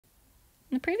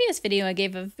In the previous video, I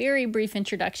gave a very brief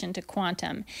introduction to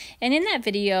quantum, and in that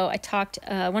video, I talked,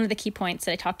 one of the key points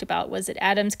that I talked about was that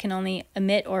atoms can only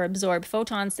emit or absorb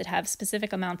photons that have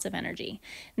specific amounts of energy.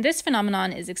 And this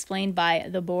phenomenon is explained by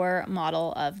the Bohr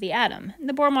model of the atom.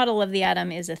 The Bohr model of the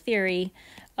atom is a theory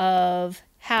of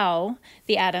how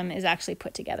the atom is actually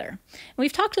put together. And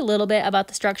we've talked a little bit about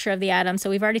the structure of the atom, so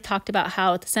we've already talked about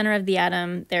how at the center of the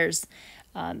atom, there's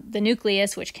the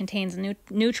nucleus, which contains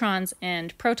neutrons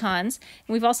and protons.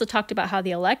 And we've also talked about how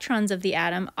the electrons of the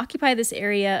atom occupy this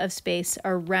area of space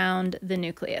around the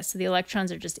nucleus. So the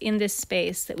electrons are just in this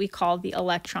space that we call the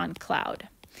electron cloud.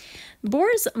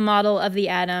 Bohr's model of the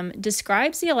atom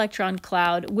describes the electron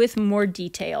cloud with more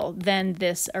detail than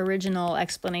this original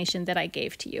explanation that I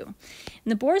gave to you. In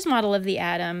the Bohr's model of the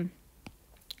atom,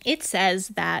 it says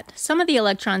that some of the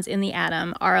electrons in the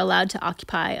atom are allowed to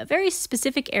occupy a very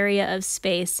specific area of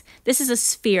space. This is a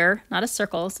sphere, not a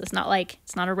circle, so it's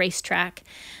not a racetrack.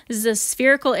 This is a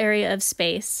spherical area of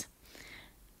space,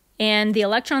 and the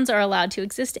electrons are allowed to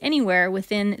exist anywhere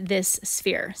within this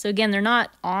sphere. So again, they're not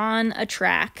on a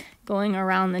track going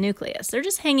around the nucleus. They're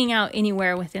just hanging out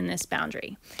anywhere within this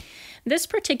boundary. This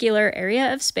particular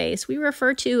area of space we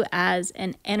refer to as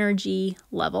an energy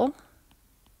level.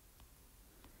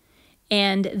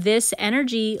 And this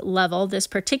energy level, this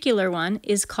particular one,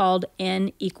 is called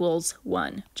n equals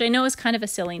 1, which I know is kind of a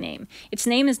silly name. Its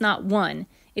name is not 1.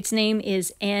 Its name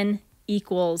is n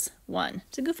equals 1.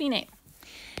 It's a goofy name.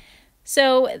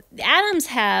 So atoms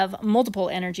have multiple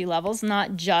energy levels,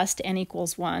 not just n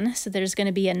equals 1. So there's going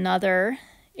to be another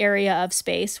area of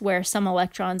space where some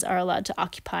electrons are allowed to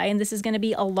occupy, and this is going to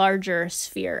be a larger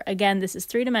sphere. Again, this is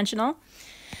three-dimensional.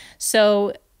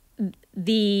 So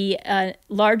the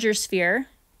larger sphere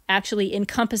actually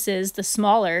encompasses the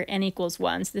smaller n equals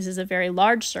 1. So this is a very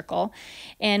large circle.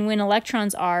 And when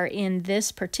electrons are in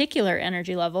this particular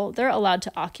energy level, they're allowed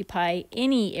to occupy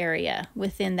any area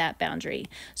within that boundary.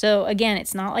 So again,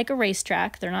 it's not like a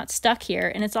racetrack. They're not stuck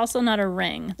here. And it's also not a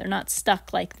ring. They're not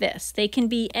stuck like this. They can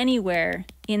be anywhere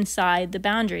inside the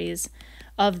boundaries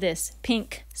of this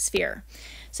pink sphere.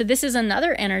 So this is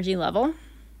another energy level.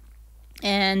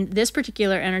 And this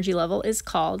particular energy level is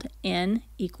called n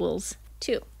equals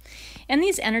 2. And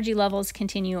these energy levels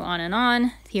continue on and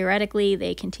on. Theoretically,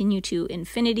 they continue to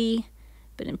infinity,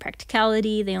 but in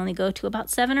practicality, they only go to about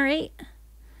 7 or 8.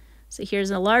 So here's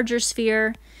a larger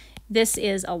sphere. This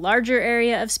is a larger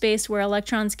area of space where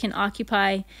electrons can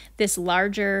occupy. This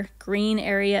larger green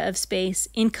area of space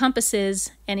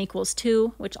encompasses n equals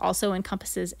 2, which also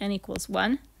encompasses n equals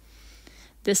 1.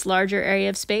 This larger area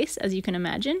of space, as you can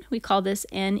imagine, we call this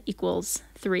n equals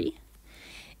 3.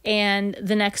 And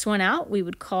the next one out, we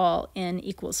would call n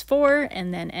equals 4,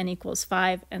 and then n equals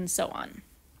 5, and so on.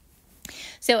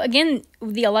 So again,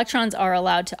 the electrons are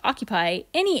allowed to occupy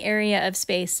any area of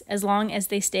space as long as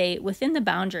they stay within the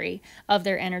boundary of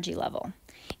their energy level.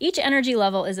 Each energy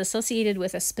level is associated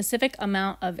with a specific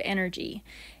amount of energy.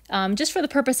 Just for the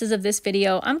purposes of this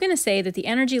video, I'm going to say that the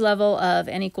energy level of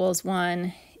n equals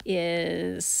 1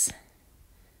 is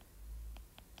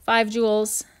 5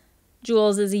 joules.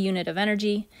 Joules is a unit of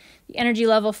energy. The energy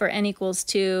level for n equals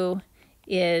 2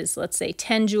 is, let's say,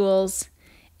 10 joules.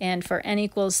 And for n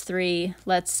equals 3,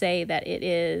 let's say that it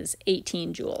is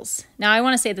 18 joules. Now, I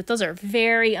want to say that those are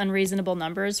very unreasonable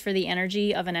numbers for the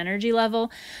energy of an energy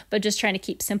level, but just trying to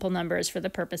keep simple numbers for the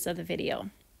purpose of the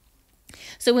video.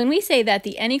 So when we say that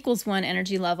the n equals 1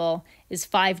 energy level is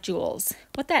 5 joules,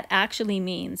 what that actually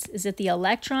means is that the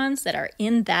electrons that are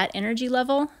in that energy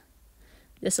level,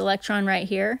 this electron right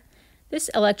here, this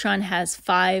electron has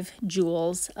 5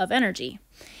 joules of energy.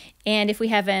 And if we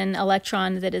have an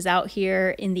electron that is out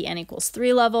here in the n equals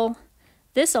 3 level,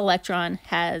 this electron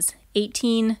has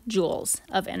 18 joules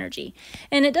of energy.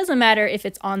 And it doesn't matter if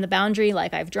it's on the boundary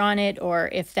like I've drawn it or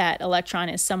if that electron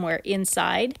is somewhere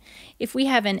inside. If we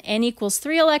have an n equals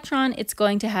 3 electron, it's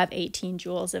going to have 18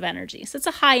 joules of energy. So it's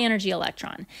a high energy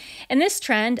electron. And this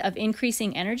trend of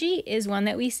increasing energy is one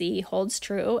that we see holds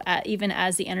true even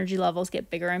as the energy levels get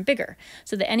bigger and bigger.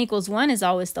 So the n equals 1 is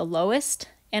always the lowest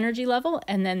energy level,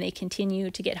 and then they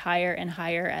continue to get higher and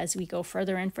higher as we go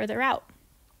further and further out.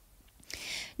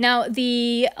 Now,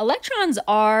 the electrons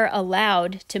are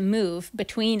allowed to move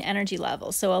between energy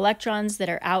levels. So electrons that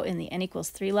are out in the n equals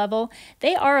 3 level,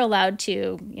 they are allowed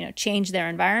to, change their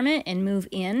environment and move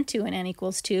into an n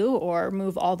equals 2 or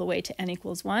move all the way to n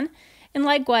equals 1. And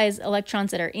likewise,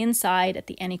 electrons that are inside at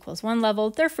the n equals 1 level,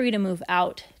 they're free to move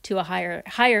out to a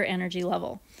higher energy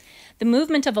level. The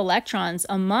movement of electrons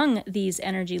among these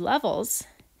energy levels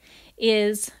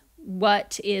is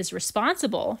what is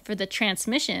responsible for the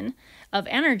transmission of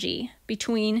energy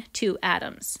between two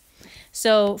atoms.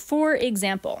 So for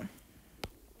example,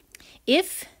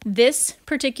 if this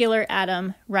particular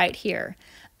atom right here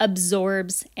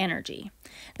absorbs energy,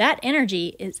 that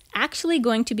energy is actually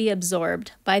going to be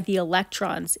absorbed by the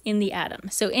electrons in the atom.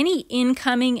 So any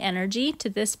incoming energy to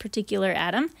this particular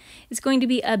atom is going to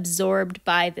be absorbed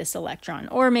by this electron,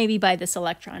 or maybe by this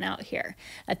electron out here.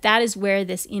 That is where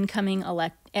this incoming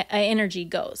energy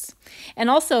goes.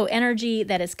 And also energy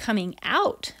that is coming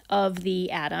out of the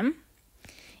atom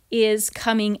is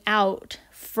coming out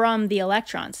from the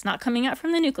electrons, not coming out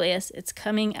from the nucleus, it's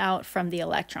coming out from the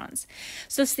electrons.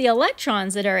 So it's the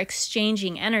electrons that are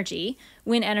exchanging energy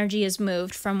when energy is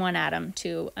moved from one atom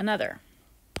to another.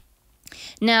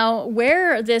 Now,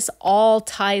 where this all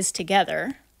ties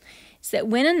together is that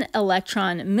when an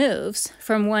electron moves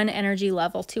from one energy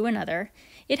level to another,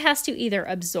 it has to either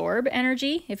absorb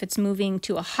energy if it's moving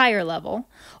to a higher level,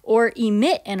 or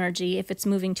emit energy if it's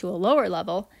moving to a lower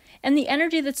level. And the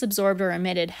energy that's absorbed or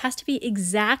emitted has to be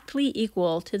exactly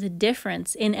equal to the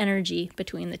difference in energy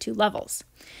between the two levels.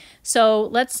 So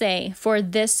let's say for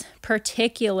this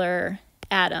particular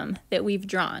atom that we've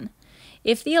drawn,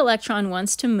 if the electron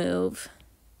wants to move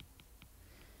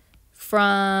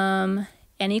from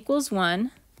n equals 1,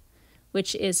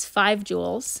 which is 5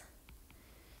 joules,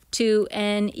 to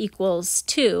n equals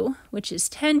 2, which is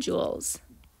 10 joules,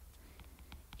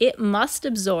 it must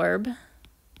absorb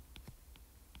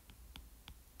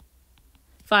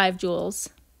 5 joules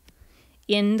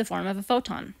in the form of a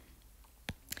photon.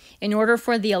 In order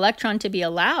for the electron to be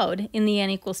allowed in the n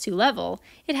equals 2 level,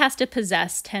 it has to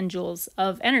possess 10 joules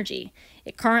of energy.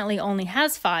 It currently only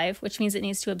has 5, which means it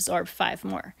needs to absorb 5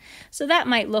 more. So that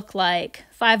might look like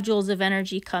 5 joules of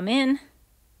energy come in.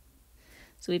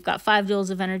 So we've got 5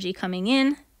 joules of energy coming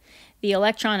in. The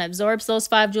electron absorbs those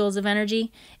 5 joules of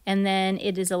energy, and then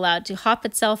it is allowed to hop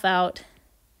itself out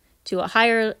to a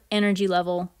higher energy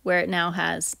level where it now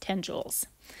has 10 joules.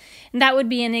 And that would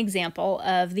be an example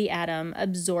of the atom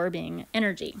absorbing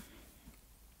energy.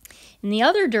 In the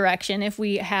other direction, if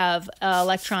we have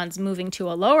electrons moving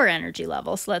to a lower energy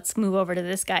level, so let's move over to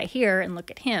this guy here and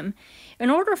look at him. In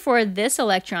order for this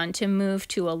electron to move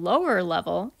to a lower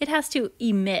level, it has to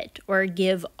emit or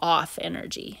give off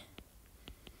energy.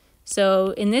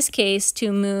 So in this case,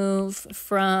 to move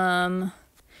from,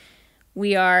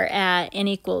 we are at n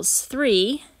equals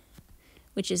 3,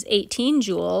 which is 18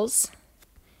 joules,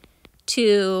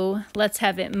 to, let's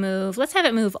have it move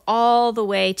all the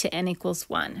way to n equals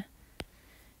 1.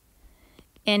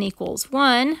 N equals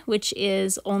 1, which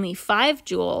is only 5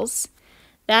 joules,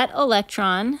 that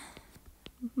electron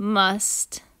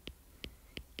must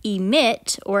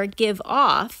emit or give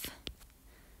off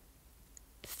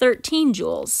 13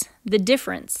 joules, the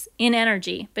difference in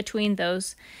energy between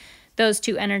those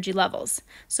two energy levels.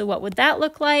 So what would that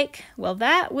look like? Well,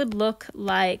 that would look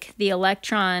like the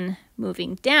electron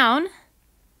moving down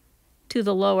to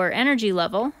the lower energy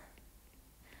level,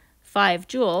 5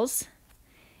 joules,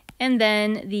 and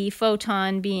then the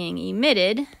photon being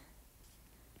emitted,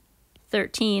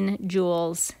 13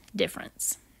 joules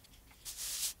difference.